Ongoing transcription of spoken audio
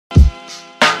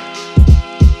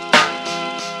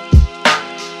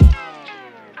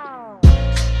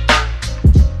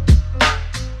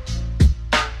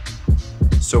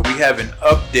have an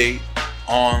update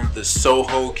on the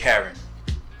Soho Karen.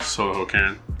 Soho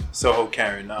Karen? Soho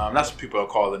Karen. That's what people are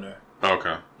calling her.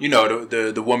 Okay. You know,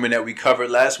 the woman that we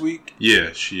covered last week?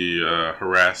 Yeah, she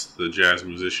harassed the jazz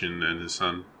musician and his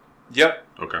son. Yep.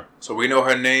 Okay. So we know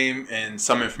her name and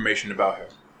some information about her.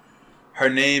 Her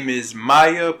name is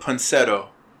Maya Ponsetto.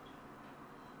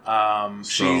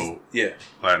 She's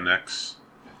Latinx.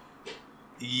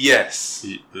 Yes.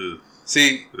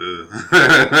 See,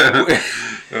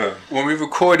 Uh. when we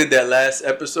recorded that last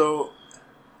episode,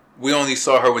 we only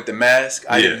saw her with the mask.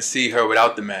 I didn't see her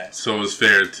without the mask. So it was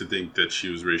fair to think that she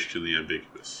was racially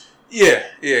ambiguous. Yeah,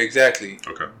 exactly.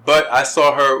 Okay. But I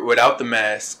saw her without the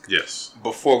mask. Yes.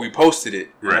 Before we posted it.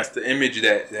 Right. That's the image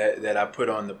that I put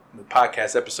on the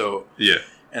podcast episode. Yeah.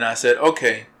 And I said,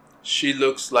 okay, she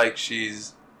looks like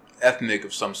she's ethnic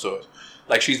of some sort.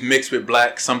 Like she's mixed with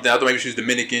black something. I thought maybe she was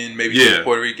Dominican, maybe she was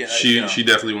Puerto Rican. She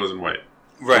definitely wasn't white.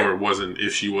 Right. Or wasn't,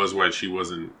 if she was white, she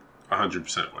wasn't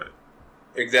 100% white.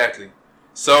 Exactly.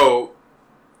 So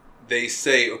they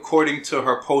say, according to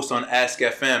her post on Ask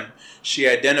FM, she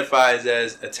identifies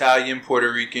as Italian,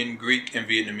 Puerto Rican, Greek, and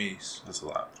Vietnamese. That's a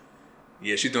lot.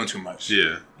 Yeah, she's doing too much.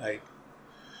 Yeah. Like,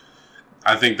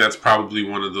 I think that's probably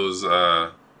one of those,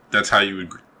 that's how you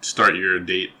would start your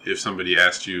date if somebody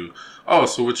asked you, oh,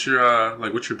 so what's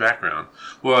your background?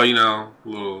 Well, you know, a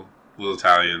little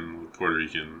Italian, little Puerto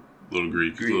Rican, little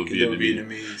Greek, little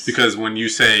Vietnamese. Because when you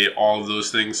say all of those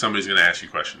things, somebody's going to ask you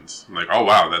questions. I'm like, oh,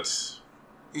 wow, that's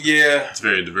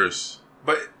very diverse.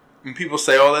 But when people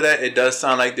say all of that, it does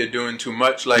sound like they're doing too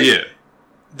much. Like,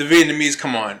 the Vietnamese,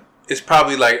 come on. It's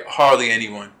probably like hardly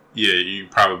anyone. Yeah,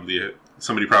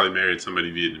 somebody probably married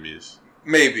somebody Vietnamese.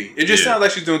 Maybe. It just sounds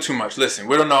like she's doing too much. Listen,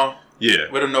 we don't know.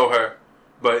 Yeah. We don't know her.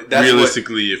 But that's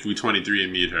realistically, if we 23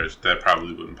 and meet her, that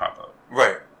probably wouldn't pop up.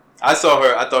 Right. I saw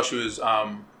her. I thought she was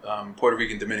Puerto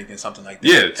Rican, Dominican, something like that.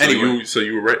 Yeah. So anyway.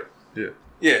 You were right. Yeah.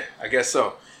 Yeah, I guess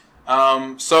so.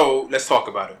 So let's talk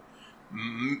about her.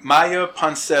 Maya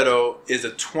Ponsetto is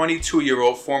a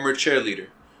 22-year-old former cheerleader.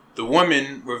 The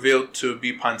woman, revealed to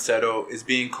be Ponsetto, is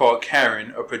being called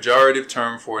Karen, a pejorative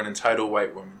term for an entitled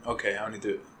white woman. Okay, I don't need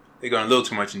to... They're going a little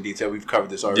too much in detail. We've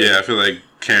covered this already. Yeah, I feel like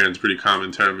Karen's a pretty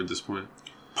common term at this point.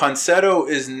 Ponsetto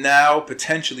is now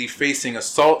potentially facing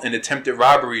assault and attempted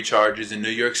robbery charges in New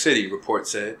York City, report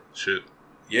said. Shit.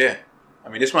 Yeah. I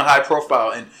mean, this one high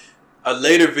profile. And a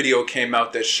later video came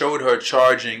out that showed her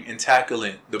charging and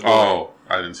tackling the boy. Oh,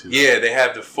 I didn't see that. Yeah, they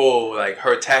have the full, like,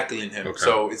 her tackling him. Okay.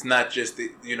 So it's not just, the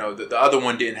other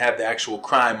one didn't have the actual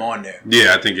crime on there.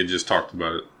 Yeah, I think it just talked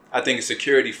about it. I think it's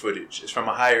security footage. It's from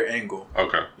a higher angle.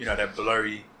 Okay. You know, that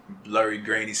blurry,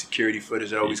 grainy security footage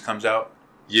that always comes out.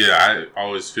 Yeah, I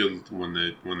always feel when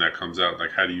that comes out,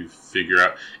 like, how do you figure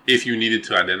out, if you needed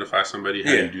to identify somebody,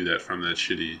 how do you do that from that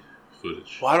shitty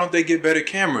footage? Why don't they get better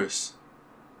cameras?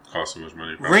 Cost so much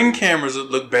money. Probably. Ring cameras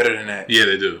look better than that. Yeah,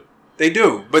 they do. They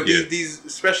do. But these,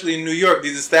 especially in New York,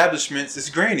 these establishments, it's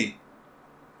grainy.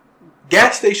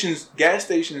 Gas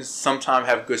stations sometimes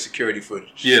have good security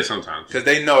footage. Yeah, sometimes. Because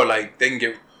they know, like, they can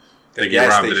get... They get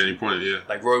robbed at any point, yeah.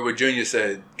 Like Roy Wood Jr.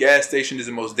 said, gas station is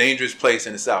the most dangerous place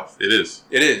in the South. It is.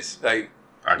 It is. Like,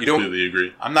 I completely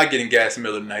agree. I'm not getting gas in the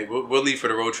middle of the night. We'll leave for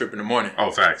the road trip in the morning.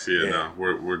 Oh, facts. Yeah, no.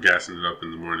 We're gassing it up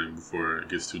in the morning before it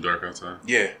gets too dark outside.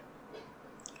 Yeah.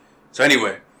 So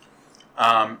anyway,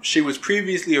 she was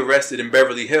previously arrested in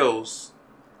Beverly Hills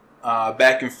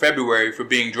back in February for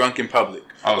being drunk in public,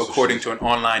 according to an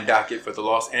online docket for the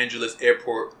Los Angeles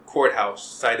Airport Courthouse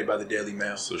cited by the Daily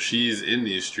Mail. So she's in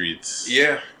these streets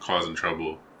causing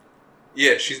trouble.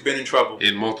 Yeah, she's been in trouble.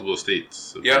 In multiple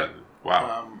states. Yep.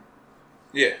 Wow.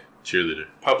 Yeah. Cheerleader.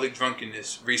 Public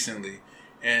drunkenness recently.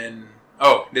 And,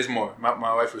 there's more.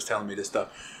 My wife was telling me this stuff.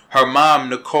 Her mom,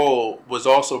 Nicole, was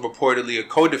also reportedly a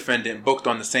co-defendant booked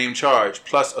on the same charge,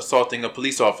 plus assaulting a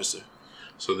police officer.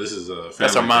 So this is a family.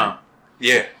 That's her mom.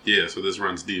 Yeah. Yeah, so this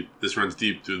runs deep. This runs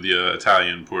deep through the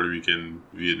Italian, Puerto Rican,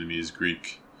 Vietnamese,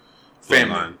 Greek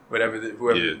family. Line.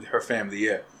 Whoever her family,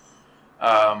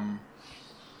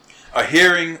 A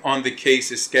hearing on the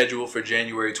case is scheduled for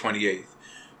January 28th.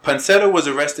 Ponsetto was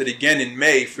arrested again in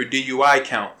May for DUI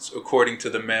counts, according to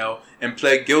the Mail, and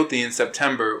pled guilty in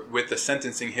September with a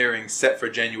sentencing hearing set for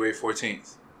January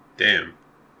 14th. Damn.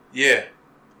 Yeah.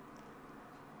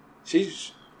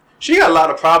 She got a lot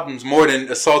of problems more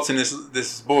than assaulting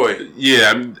this boy.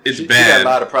 Yeah, I mean, it's bad. She got a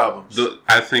lot of problems.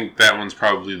 I think that one's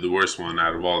probably the worst one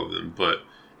out of all of them, but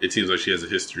it seems like she has a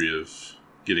history of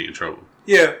getting in trouble.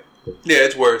 Yeah. Yeah,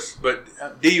 it's worse. But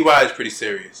DUI is pretty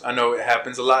serious. I know it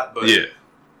happens a lot, but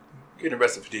getting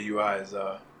arrested for DUI is...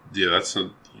 Yeah, that's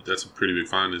a pretty big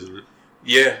fine, isn't it?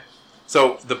 Yeah.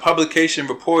 So the publication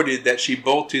reported that she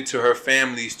bolted to her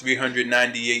family's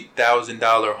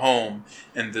 $398,000 home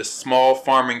in the small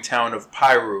farming town of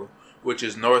Piru, which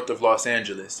is north of Los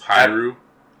Angeles. Piru?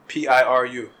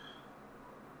 Piru.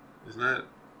 Isn't that?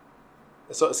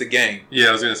 So it's a gang. Yeah,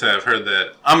 I was going to say, I've heard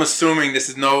that. I'm assuming this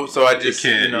is so I just... It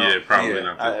can, you know, yeah, probably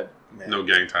not. No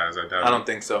gang ties, I doubt it. I don't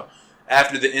think so.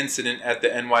 After the incident at the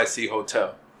NYC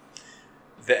hotel.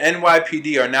 The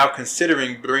NYPD are now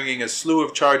considering bringing a slew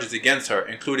of charges against her,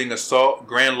 including assault,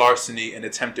 grand larceny, and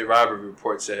attempted robbery,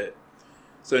 report said.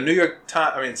 So the New York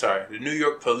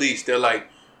police, they're like,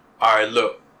 all right,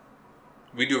 look,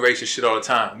 we do racist shit all the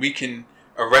time. We can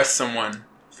arrest someone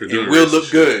and we'll look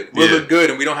good. We'll look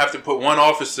good, and we don't have to put one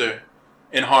officer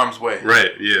in harm's way.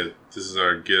 Right, yeah. This is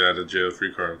our get out of jail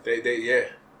free card.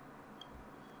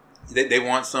 They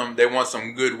want some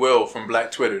goodwill from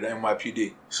Black Twitter, the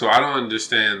NYPD. So I don't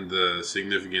understand the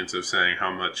significance of saying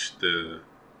how much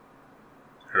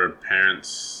her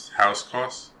parents' house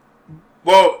costs.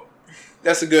 Well,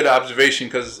 that's a good observation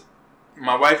because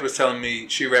my wife was telling me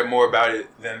she read more about it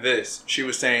than this. She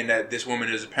was saying that this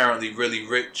woman is apparently really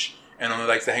rich and only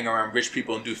likes to hang around rich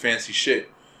people and do fancy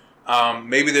shit.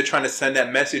 Maybe they're trying to send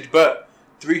that message, but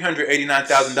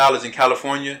 $389,000 in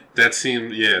California. That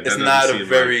seemed, yeah. It's not a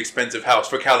very expensive house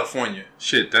for California.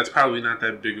 Shit, that's probably not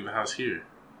that big of a house here.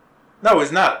 No,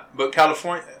 it's not. But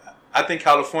California, I think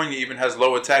California even has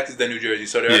lower taxes than New Jersey,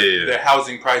 so their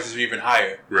housing prices are even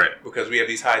higher. Right. Because we have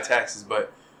these high taxes.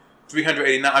 But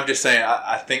 $389,000. I'm just saying.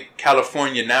 I think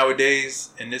California nowadays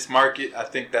in this market, I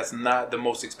think that's not the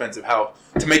most expensive house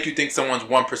to make you think someone's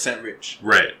 1% rich.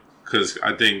 Right. Because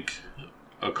I think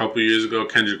a couple years ago,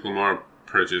 Kendrick Lamar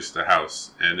purchased a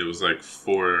house and it was like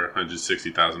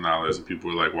 $460,000 and people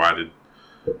were like, why'd you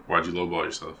lowball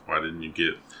yourself? Why didn't you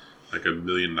get like $1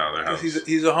 million house?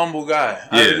 He's a humble guy.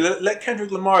 Yeah. Let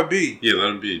Kendrick Lamar be. Yeah, let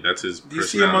him be. That's his personality. Do you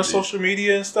see him on social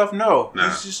media and stuff? No. Nah.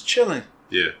 He's just chilling.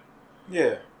 Yeah.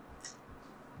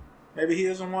 Maybe he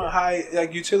doesn't want high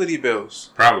utility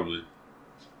bills. Probably.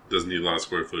 Doesn't need a lot of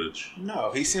square footage.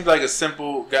 No, he seems like a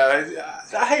simple guy.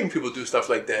 I hate when people do stuff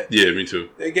like that. Yeah, me too.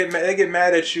 They get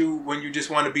mad at you when you just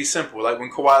want to be simple. Like when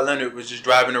Kawhi Leonard was just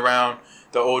driving around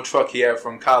the old truck he had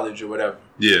from college or whatever.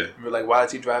 Yeah. And we're like, why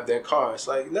does he drive that car? It's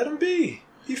like, let him be.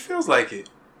 He feels like it.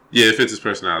 Yeah, it fits his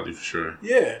personality for sure.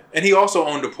 Yeah. And he also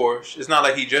owned a Porsche. It's not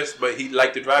like but he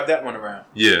liked to drive that one around.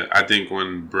 Yeah, I think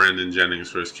when Brandon Jennings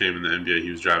first came in the NBA,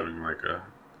 he was driving like a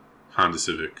Honda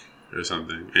Civic or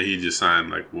something. And he just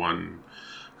signed like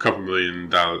 $2 million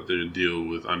deal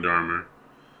with Under Armour.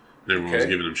 And everyone was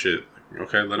giving him shit.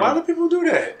 Okay, Why do people do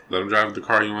that? Let him drive the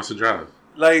car he wants to drive.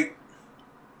 Like,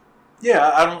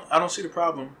 yeah, I don't see the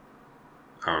problem.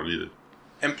 I don't either.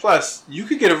 And plus, you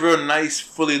could get a real nice,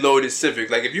 fully loaded Civic.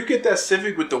 Like, if you get that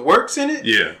Civic with the works in it,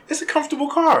 it's a comfortable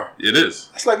car. It is.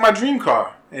 That's like my dream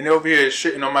car. And they're over here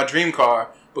shitting on my dream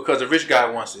car because a rich guy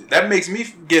wants it. That makes me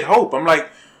get hope. I'm like,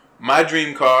 my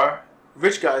dream car,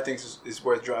 rich guy thinks is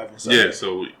worth driving. So yeah,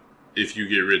 so if you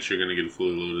get rich, you're going to get a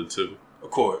fully loaded Civic.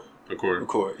 Accord.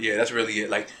 Yeah, that's really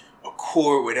it. Like,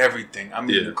 Accord with everything. I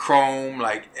mean, chrome,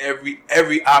 like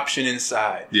every option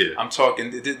inside. Yeah. I'm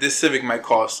talking, this Civic might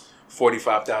cost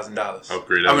 $45,000.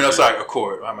 Upgrade.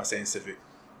 Accord. Why am I saying Civic?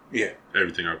 Yeah.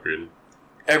 Everything upgraded.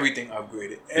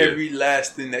 Every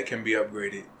last thing that can be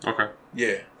upgraded. Okay.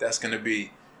 Yeah, that's going to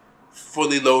be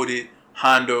fully loaded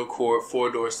Honda Accord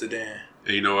 4-door sedan.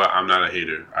 And you know what? I'm not a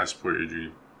hater. I support your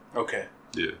dream. Okay.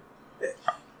 Yeah.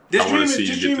 This dream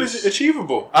is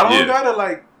achievable. I don't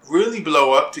gotta really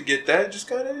blow up to get that. Just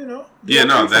gotta,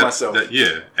 myself.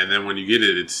 And then when you get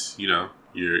it, it's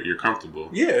you're comfortable.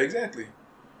 Yeah, exactly.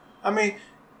 I mean,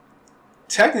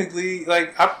 technically,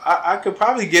 I could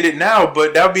probably get it now,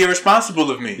 but that would be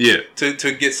irresponsible of me. Yeah.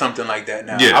 To get something like that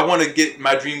now. Yeah. I want to get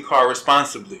my dream car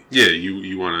responsibly. Yeah,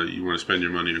 you wanna spend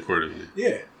your money accordingly.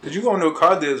 Yeah, because you go into a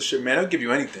car dealership, man, they'll give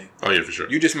you anything. Oh yeah, for sure.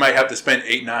 You just might have to spend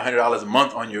 $800-900 a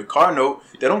month on your car note.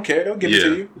 They don't care. They'll give it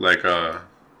to you. Like the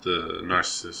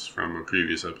narcissist from a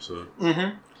previous episode.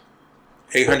 Mm-hmm.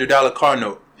 $800 car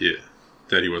note. Yeah,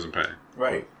 that he wasn't paying.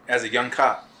 Right, as a young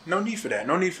cop. No need for that.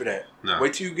 No.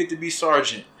 Wait till you get to be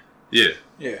sergeant. Yeah.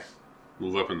 Yeah.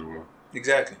 Move up in the world.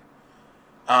 Exactly.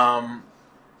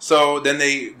 So then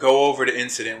they go over the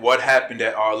incident. What happened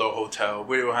at Arlo Hotel?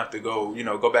 We don't have to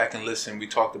go back and listen. We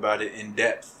talked about it in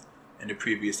depth in the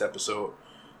previous episode.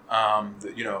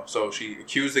 So she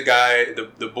accused the guy,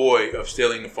 the boy, of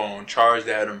stealing the phone, charged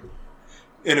at him.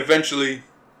 And eventually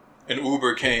an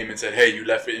Uber came and said, hey, you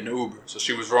left it in the Uber. So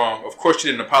she was wrong. Of course she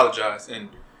didn't apologize. And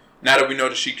now that we know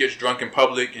that she gets drunk in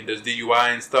public and does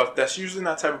DUI and stuff, that's usually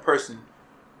not the type of person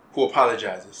who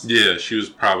apologizes. Yeah, she was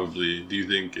probably... Do you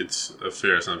think it's a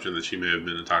fair assumption that she may have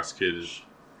been intoxicated?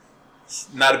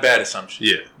 It's not a bad assumption.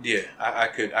 Yeah. Yeah, I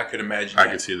could imagine I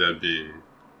that. could see that being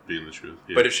the truth.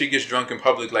 Yeah. But if she gets drunk in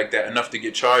public like that, enough to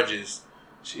get charges,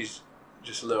 she's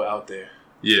just a little out there.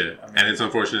 Yeah, I mean, and it's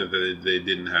unfortunate that they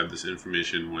didn't have this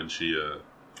information when she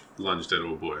lunged at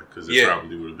old boy, because it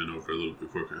probably would have been over a little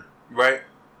bit quicker. Right.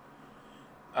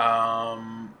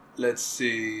 Let's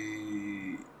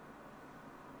see.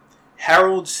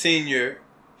 Harold Sr.,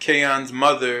 Keon's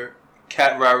mother,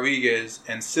 Kat Rodriguez,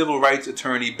 and civil rights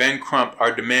attorney Ben Crump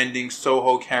are demanding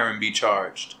Soho Karen be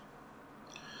charged.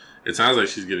 It sounds like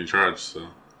she's getting charged, so...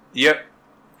 Yep.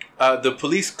 The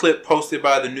police clip posted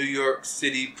by the New York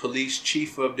City Police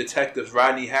Chief of Detectives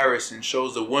Rodney Harrison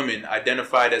shows a woman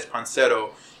identified as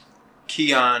Ponsetto,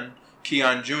 Keon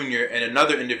Jr., and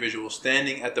another individual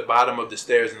standing at the bottom of the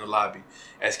stairs in the lobby.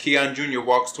 As Keon Jr.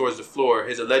 walks towards the floor,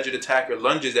 his alleged attacker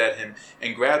lunges at him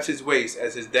and grabs his waist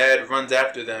as his dad runs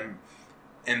after them,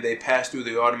 and they pass through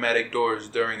the automatic doors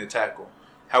during the tackle.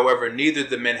 However, neither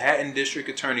the Manhattan District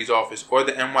Attorney's Office or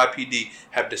the NYPD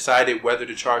have decided whether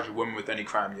to charge a woman with any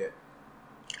crime yet.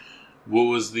 What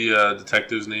was the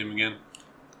detective's name again?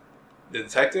 The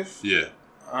detective? Yeah.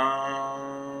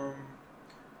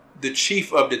 The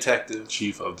Chief of Detectives.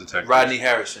 Chief of Detectives. Rodney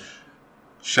Harrison.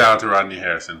 Shout out to Rodney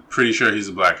Harrison. Pretty sure he's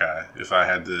a black guy. If I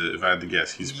had to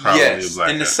guess, he's probably a black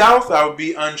guy. In the South, I would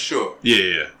be unsure.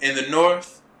 Yeah. In the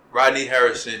North, Rodney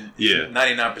Harrison,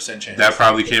 99% chance. That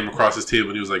probably came across his table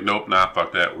and he was like, nope, nah,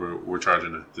 fuck that. We're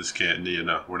charging it. This can't,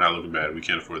 no, we're not looking bad. We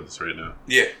can't afford this right now.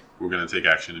 Yeah. We're going to take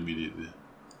action immediately.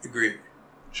 Agreed.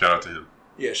 Shout out to him.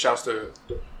 Yeah, shouts to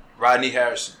Rodney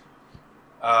Harrison.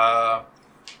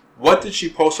 What did she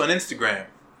post on Instagram?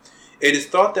 It is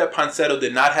thought that Ponsetto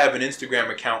did not have an Instagram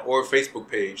account or a Facebook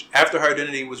page. After her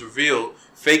identity was revealed,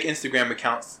 fake Instagram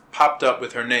accounts popped up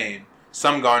with her name,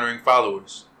 some garnering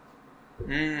followers.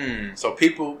 So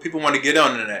people want to get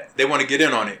on that. They want to get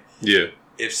in on it. Yeah.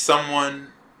 If someone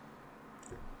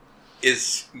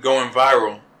is going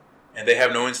viral and they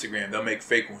have no Instagram, they'll make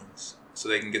fake ones so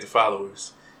they can get the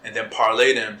followers and then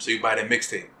parlay them so you buy their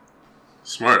mixtape.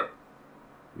 Smart.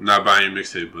 Not buying a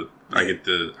mixtape, but I get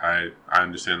I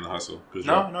understand the hustle.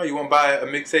 No, you want to buy a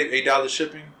mixtape, $8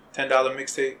 shipping, $10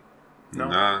 mixtape? No?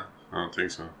 Nah, I don't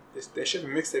think so. They're shipping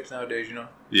mixtapes nowadays, you know?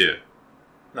 Yeah.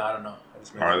 No, I don't know.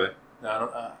 Are they? No, I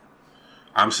don't.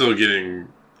 I'm still getting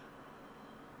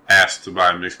asked to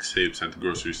buy mixtapes at the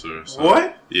grocery store. So,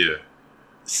 what? Yeah.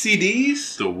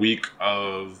 CDs? The week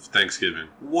of Thanksgiving.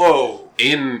 Whoa.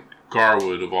 In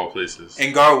Garwood, of all places.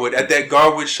 In Garwood. At that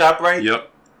Garwood shop, right? Yep.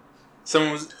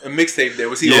 Someone was a mixtape there.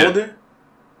 Was he older?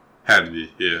 Had to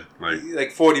be, yeah.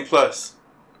 Like 40 plus.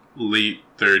 Late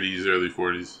 30s, early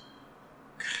 40s.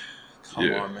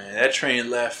 Come on, man. That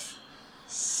train left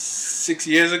 6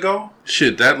 years ago?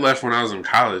 Shit, that left when I was in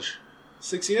college.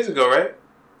 6 years ago, right?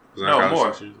 No,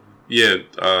 more. Yeah,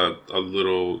 a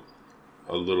little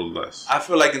less. I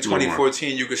feel like in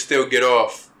 2014 you could still get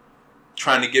off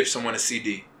trying to give someone a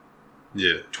CD.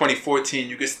 Yeah. 2014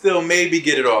 you could still maybe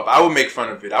get it off. I would make fun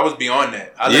of it. I was beyond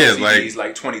that. I left CDs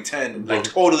like 2010. Like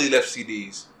totally left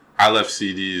CDs. I left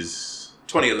CDs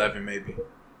 2011 maybe.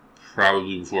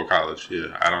 Probably before college.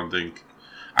 Yeah.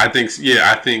 I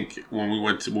think when we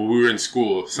were in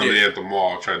school, somebody at the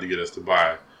mall tried to get us to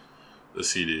buy a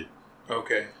CD.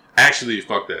 Okay. Actually,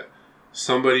 fuck that.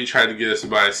 Somebody tried to get us to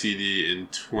buy a CD in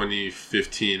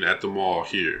 2015 at the mall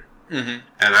here. Mm-hmm.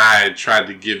 And I tried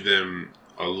to give them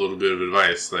a little bit of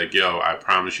advice. Like, yo, I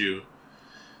promise you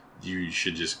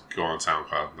should just go on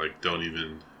SoundCloud. Like,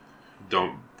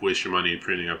 don't waste your money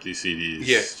printing up these CDs.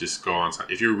 Yeah. Just go on.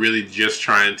 If you're really just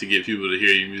trying to get people to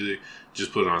hear your music,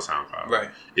 just put it on SoundCloud. Right.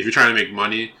 If you're trying to make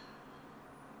money,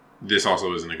 this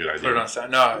also isn't a good idea. Put it on SoundCloud.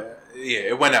 No, yeah,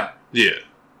 it went out. Yeah.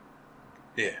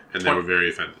 Yeah. And they were very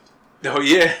offended. Oh,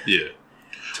 yeah? Yeah.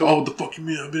 Oh, the fuck you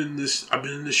mean? I've been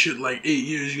in this shit like 8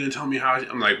 years. You're gonna tell me how?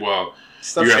 I'm like, well,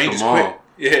 stuff you're at the mall. Quick.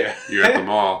 Yeah. You're at the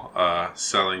mall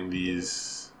selling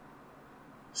these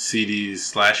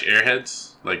CDs /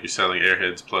 Airheads. Like you're selling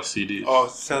Airheads plus CDs. Oh,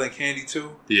 selling candy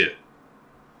too? Yeah.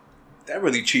 That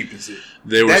really cheapens it.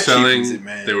 They were selling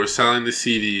the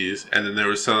CDs and then they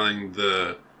were selling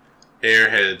the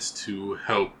Airheads to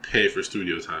help pay for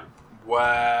studio time.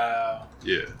 Wow.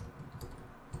 Yeah.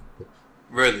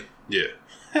 Really? Yeah.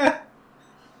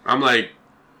 I'm like,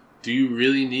 do you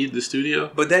really need the studio?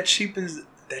 But that cheapens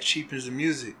the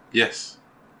music. Yes.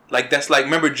 Like that's like,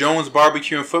 remember Jones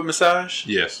Barbecue and Foot Massage?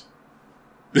 Yes.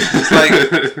 It's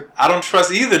like I don't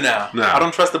trust either now. Nah. I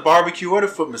don't trust the barbecue or the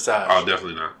foot massage. Oh,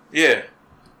 definitely not. Yeah.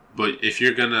 But if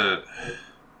you're gonna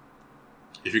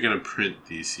print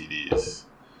these CDs,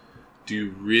 do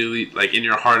you really, like, in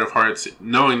your heart of hearts,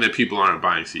 knowing that people aren't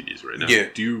buying CDs right now,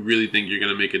 do you really think you're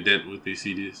going to make a dent with these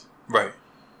CDs? Right.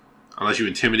 Unless you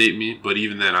intimidate me, but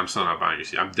even then, I'm still not buying your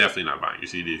CD. I'm definitely not buying your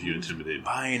CD if you intimidate me.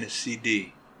 Buying a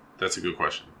CD? That's a good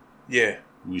question. Yeah.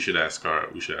 We should ask our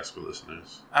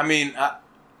listeners. I mean,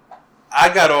 I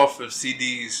got off of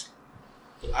CDs.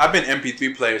 I've been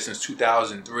MP3 player since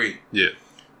 2003. Yeah.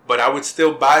 But I would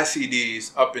still buy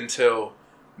CDs up until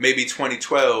maybe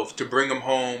 2012 to bring them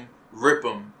home, rip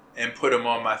them, and put them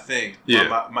on my thing. Yeah.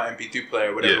 On my MP3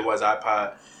 player, whatever it was,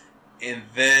 iPod. And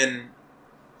then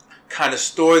kind of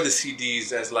store the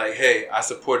CDs as like, hey, I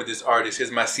supported this artist.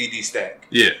 Here's my CD stack.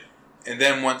 Yeah. And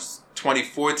then once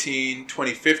 2014,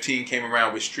 2015 came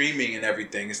around with streaming and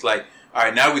everything, it's like, all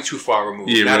right, now we're too far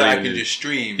removed. Yeah, now that I can just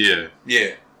stream. Yeah.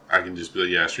 Yeah. I can just be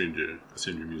like, I streamed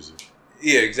your music.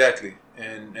 Yeah, exactly.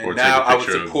 And now I would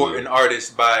support an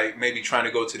artist by maybe trying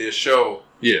to go to their show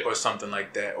or something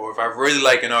like that. Or if I really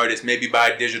like an artist, maybe buy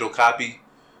a digital copy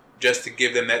just to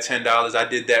give them that $10. I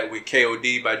did that with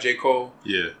KOD by J. Cole.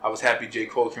 Yeah. I was happy J.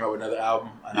 Cole came out with another album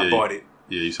and I bought it.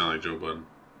 Yeah, you sound like Joe Budden.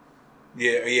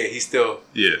 Yeah, he still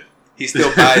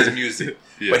buys music.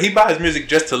 But he buys music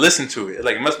just to listen to it.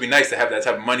 Like, it must be nice to have that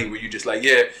type of money where you just like,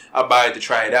 I'll buy it to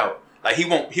try it out. Like,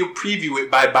 he'll preview it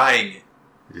by buying it.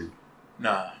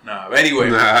 Nah. But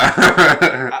anyway,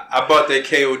 I bought that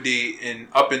KOD, and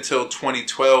up until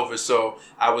 2012 or so,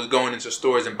 I was going into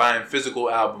stores and buying physical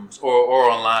albums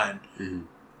or online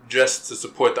just to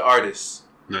support the artists.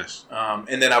 Nice.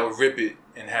 And then I would rip it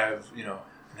and have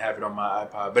it on my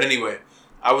iPod. But anyway,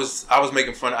 I was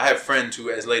making fun. I have friends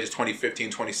who, as late as 2015,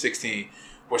 2016,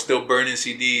 were still burning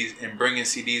CDs and bringing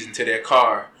CDs into their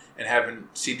car and having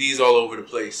CDs all over the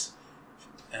place.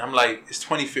 And I'm like, it's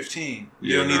 2015.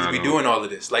 You don't need to be doing all of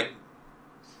this. Like,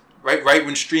 right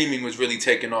when streaming was really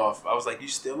taking off, I was like, you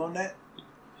still on that?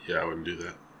 Yeah, I wouldn't do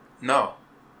that. No,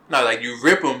 like you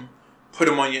rip them, put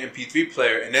them on your MP3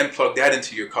 player, and then plug that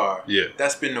into your car. Yeah.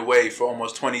 That's been the way for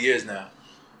almost 20 years now.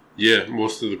 Yeah,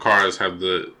 most of the cars have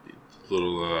the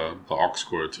little the aux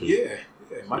cord too. Yeah.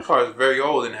 My car is very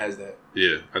old and has that.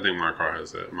 Yeah, I think my car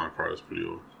has that. My car is pretty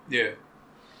old. Yeah.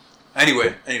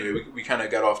 Anyway, we kind of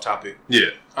got off topic. Yeah.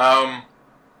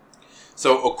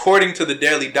 So according to the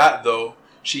Daily Dot, though,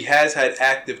 she has had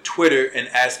active Twitter and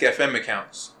Ask FM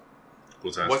accounts.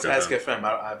 What's Ask FM?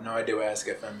 I have no idea what Ask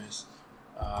FM is.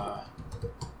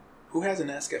 Who has an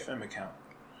Ask FM account?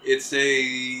 It's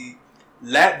a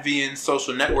Latvian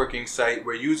social networking site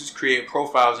where users create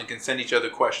profiles and can send each other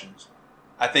questions.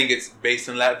 I think it's based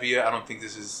in Latvia. I don't think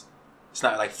it's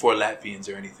not like for Latvians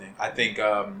or anything. I think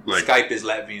Skype is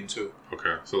Latvian too.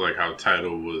 Okay. So like how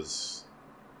Tidal was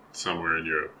somewhere in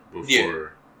Europe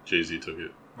before Jay-Z took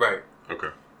it. Right. Okay.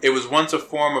 It was once a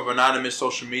form of anonymous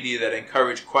social media that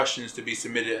encouraged questions to be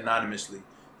submitted anonymously.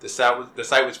 The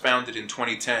site was founded in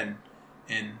 2010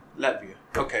 in Latvia.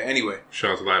 Okay, anyway.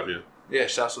 Shout out to Latvia. Yeah,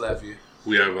 shout out to Latvia.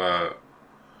 We have a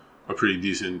pretty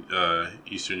decent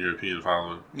Eastern European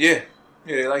following. Yeah,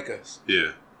 they like us.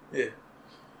 Yeah.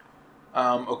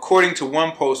 According to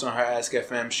one post on her Ask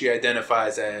FM, she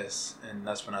identifies as, and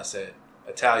that's when I said,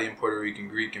 Italian, Puerto Rican,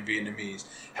 Greek, and Vietnamese.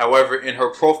 However, in her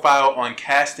profile on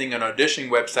casting and auditioning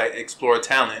website Explore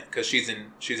Talent, because she's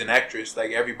an actress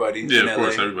like everybody. Yeah, of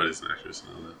course, everybody's an actress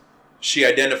and all that. She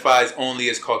identifies only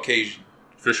as Caucasian.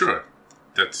 For sure.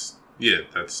 That's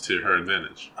to her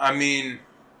advantage. I mean,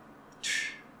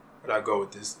 where'd I go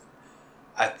with this?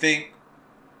 I think,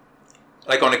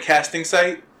 like on a casting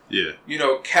site,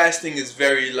 casting is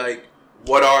very like,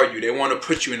 what are you? They want to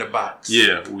put you in a box.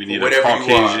 Yeah, we need a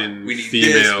Caucasian we need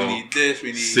female. We need this.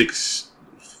 We need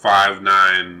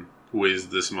 6'5", weighs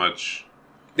this much.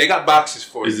 They got boxes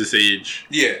for you. Is this age?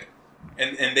 Yeah,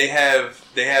 and they have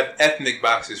ethnic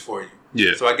boxes for you.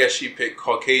 Yeah. So I guess she picked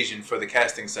Caucasian for the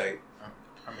casting site.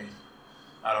 I mean,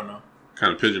 I don't know.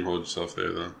 Kind of pigeonholed yourself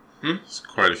there, though. There's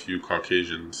quite a few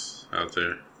Caucasians out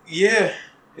there. Yeah.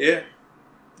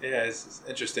 It's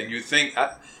interesting. You think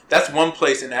that's one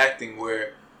place in acting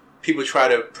where people try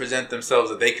to present themselves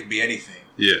that they could be anything.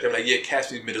 Yeah. They're like,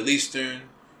 cast me as Middle Eastern,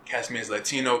 cast me as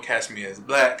Latino, cast me as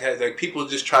Black. Like people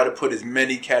just try to put as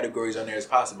many categories on there as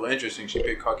possible. Interesting. She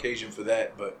picked Caucasian for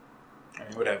that, but I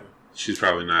mean, whatever. She's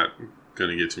probably not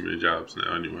gonna get too many jobs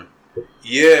now, anyway.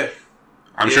 Yeah.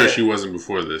 I'm sure she wasn't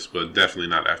before this, but definitely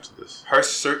not after this. Her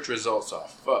search results are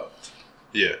fucked.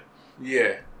 Yeah.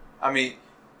 Yeah. I mean,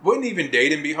 wouldn't even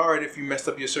dating be hard if you messed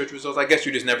up your search results? I guess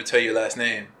you just never tell your last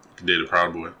name. You could date a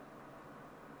Proud Boy.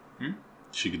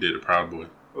 She could date a Proud Boy.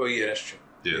 Oh yeah, that's true.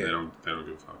 Yeah, they don't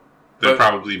give a fuck. They'd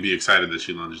probably be excited that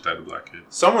she lunged at a black kid.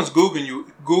 Someone's Googling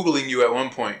you at one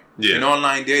point. Yeah. In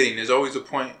online dating, there's always a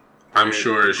point I'm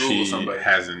sure Google she somebody.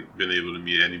 hasn't been able to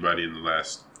meet anybody in the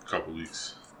last couple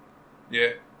weeks.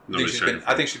 Yeah.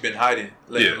 I think she's been hiding,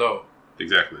 laying low.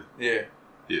 Exactly. Yeah.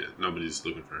 Yeah, nobody's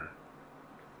looking for her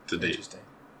to date. Interesting.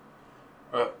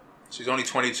 She's only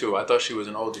 22. I thought she was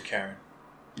an older Karen.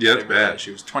 Yeah, that's bad.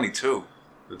 She was 22.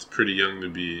 That's pretty young to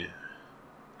be.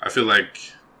 I feel like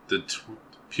the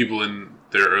people in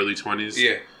their early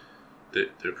 20s,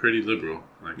 they're pretty liberal.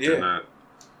 Like, they're not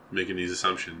making these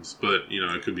assumptions. But,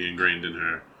 it could be ingrained in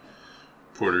her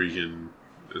Puerto Rican,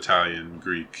 Italian,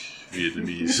 Greek,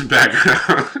 Vietnamese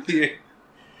background. Yeah.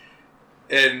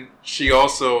 And she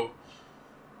also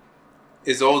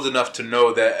is old enough to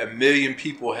know that 1 million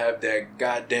people have that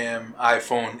goddamn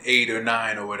iPhone 8 or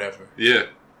 9 or whatever. Yeah.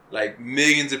 Like,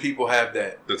 millions of people have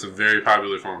that. That's a very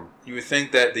popular phone. You would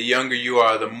think that the younger you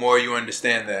are, the more you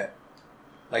understand that.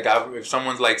 Like, if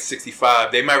someone's like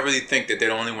 65, they might really think that they're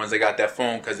the only ones that got that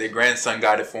phone because their grandson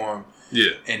got it for him.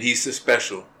 Yeah. And he's a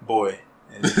special boy.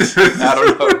 And I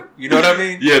don't know. You know what I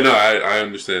mean? Yeah, no, I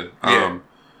understand. Yeah.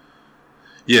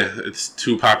 Yeah, it's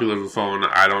too popular of a phone.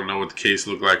 I don't know what the case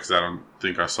looked like because I don't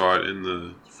think I saw it in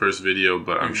the first video,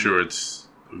 but I'm sure it's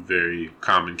a very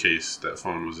common case that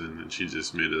phone was in, and she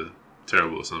just made a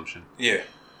terrible assumption. Yeah.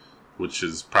 Which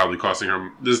is probably costing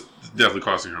her... This is definitely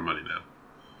costing her money now.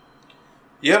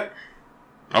 Yep.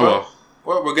 Oh,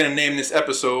 well, we're going to name this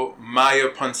episode Maya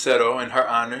Ponsetto in her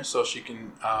honor so she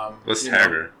can... Let's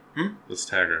tag her. Let's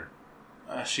tag her.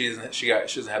 She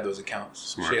doesn't have those accounts.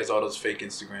 Smart. She has all those fake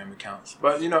Instagram accounts.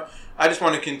 But, I just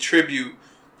want to contribute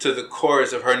to the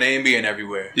chorus of her name being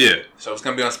everywhere. Yeah. So it's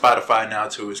going to be on Spotify now,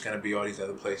 too. It's going to be all these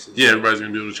other places. Yeah, everybody's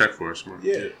going to be able to check for her. Smart.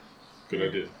 Yeah. Good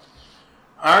idea.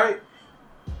 All right.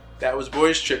 That was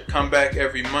Boys Trip. Come back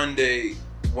every Monday,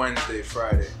 Wednesday,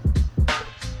 Friday.